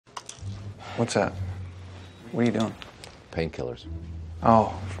What's that? What are you doing? Painkillers.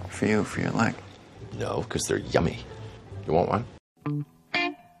 Oh, for you, for your leg. No, because they're yummy. You want one?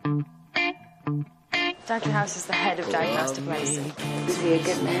 Dr. House is the head of diagnostic medicine. Is he a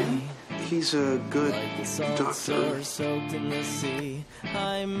good man? He's a good doctor. What does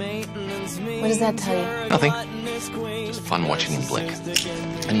that tell you? Nothing. Just fun watching him blink.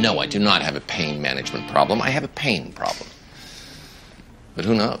 And no, I do not have a pain management problem. I have a pain problem. But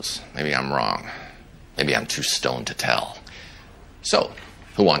who knows? Maybe I'm wrong. Maybe I'm too stoned to tell. So,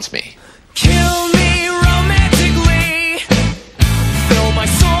 who wants me? Kill me romantically. Fill my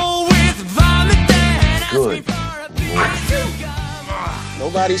soul with vomit. Good.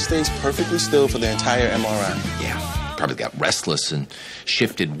 Nobody stays perfectly still for the entire MRI. Yeah, probably got restless and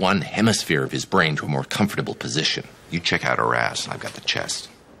shifted one hemisphere of his brain to a more comfortable position. You check out her ass, and I've got the chest.